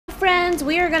friends,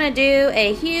 we are going to do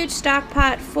a huge stock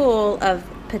pot full of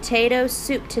potato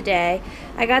soup today.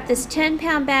 I got this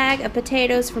 10-pound bag of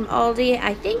potatoes from Aldi.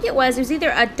 I think it was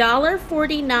either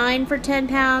 $1.49 for 10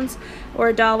 pounds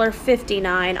or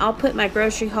 $1.59. I'll put my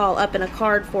grocery haul up in a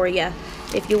card for you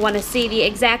if you want to see the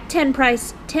exact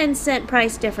 10-cent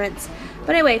price difference.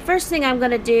 But anyway, first thing I'm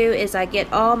going to do is I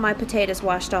get all my potatoes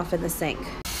washed off in the sink.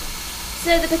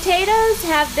 So the potatoes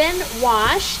have been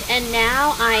washed, and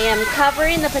now I am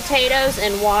covering the potatoes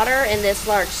in water in this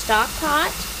large stock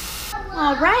pot.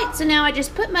 Alright, so now I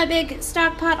just put my big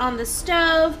stock pot on the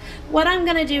stove. What I'm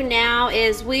going to do now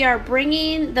is we're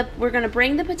going to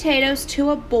bring the potatoes to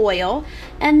a boil,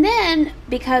 and then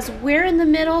because we're in the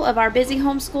middle of our busy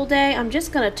homeschool day, I'm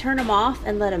just going to turn them off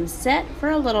and let them sit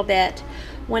for a little bit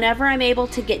whenever I'm able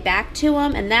to get back to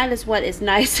them. And that is what is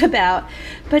nice about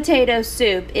potato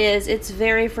soup, is it's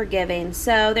very forgiving.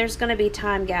 So there's going to be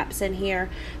time gaps in here.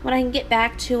 When I can get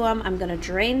back to them, I'm going to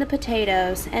drain the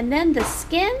potatoes, and then the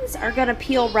skins are going to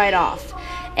peel right off.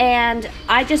 And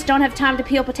I just don't have time to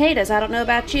peel potatoes. I don't know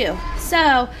about you.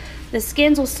 So the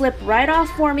skins will slip right off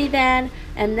for me then,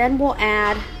 and then we'll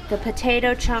add the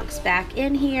potato chunks back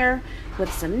in here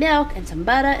with some milk and some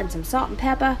butter and some salt and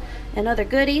pepper and other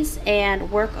goodies, and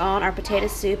work on our potato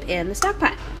soup in the stock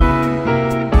pot.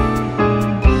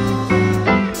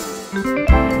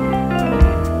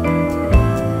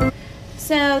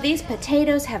 So these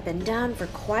potatoes have been done for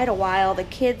quite a while. The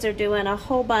kids are doing a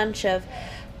whole bunch of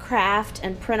craft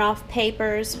and print off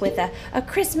papers with a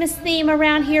Christmas theme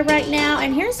around here right now.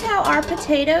 And here's how our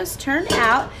potatoes turned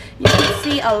out. You can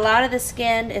see a lot of the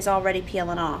skin is already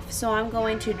peeling off. So I'm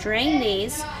going to drain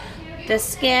these. The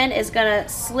skin is going to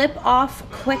slip off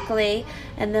quickly,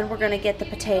 and then we're going to get the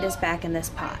potatoes back in this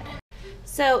pot.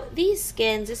 So these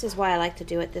skins, this is why I like to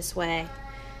do it this way.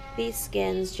 These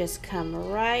skins just come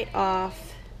right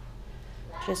off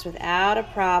just without a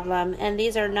problem. And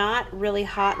these are not really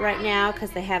hot right now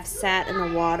because they have sat in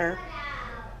the water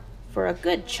for a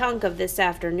good chunk of this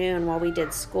afternoon while we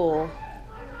did school.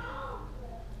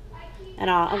 And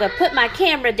I'm going to put my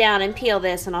camera down and peel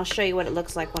this, and I'll show you what it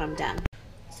looks like when I'm done.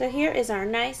 So here is our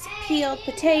nice peeled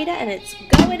potato, and it's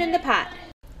going in the pot.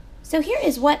 So here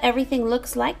is what everything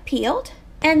looks like peeled.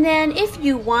 And then if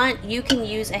you want, you can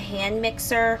use a hand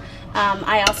mixer.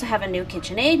 I also have a new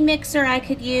KitchenAid mixer I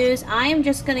could use. I am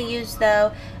just going to use,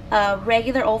 though, a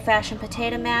regular old-fashioned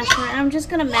potato masher, and I'm just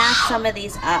going to mash some of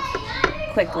these up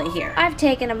quickly here. I've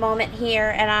taken a moment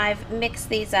here and I've mixed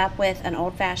these up with an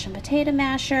old-fashioned potato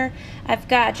masher. I've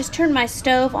just turned my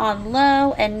stove on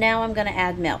low, and now I'm going to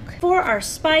add milk. For our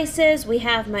spices, we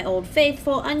have my Old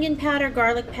Faithful onion powder,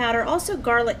 garlic powder, also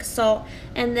garlic salt,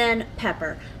 and then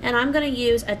pepper. And I'm going to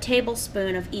use a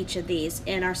tablespoon of each of these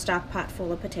in our stock pot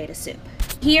full of potato soup.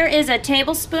 Here is a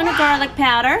tablespoon of garlic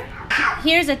powder.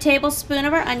 Here's a tablespoon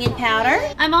of our onion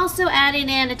powder. I'm also adding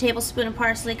in a tablespoon of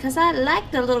parsley because I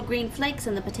like the little green flakes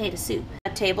in the potato soup.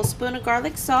 A tablespoon of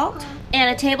garlic salt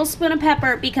and a tablespoon of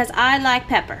pepper because I like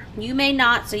pepper. You may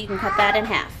not, so you can cut that in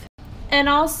half. And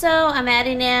also I'm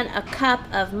adding in a cup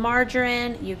of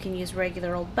margarine. You can use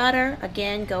regular old butter.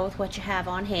 Again, go with what you have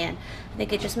on hand. I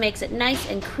think it just makes it nice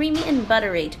and creamy and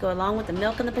buttery to go along with the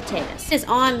milk and the potatoes. It is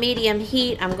on medium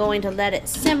heat. I'm going to let it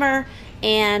simmer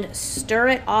and stir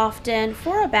it often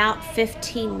for about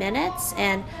 15 minutes,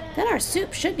 and then our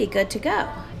soup should be good to go.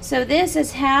 So this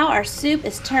is how our soup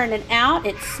is turning out.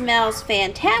 It smells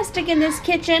fantastic in this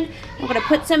kitchen. I'm going to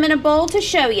put some in a bowl to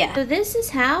show you. So this is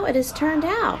how it has turned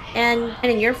out. And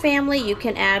in your family, you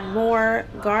can add more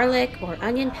garlic or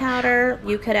onion powder.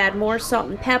 You could add more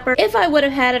salt and pepper. If I would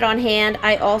have had it on hand,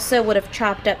 I also would have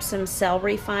chopped up some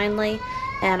celery finely,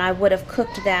 and I would have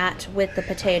cooked that with the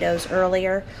potatoes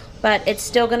earlier. But it's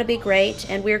still going to be great,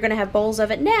 and we're going to have bowls of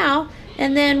it now,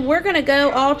 and then we're going to go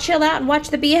all chill out and watch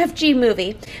the BFG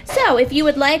movie. So if you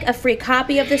would like a free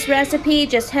copy of this recipe,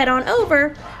 just head on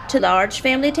over to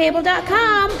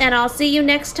largefamilytable.com, and I'll see you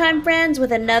next time, friends,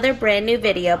 with another brand new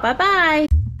video. Bye-bye.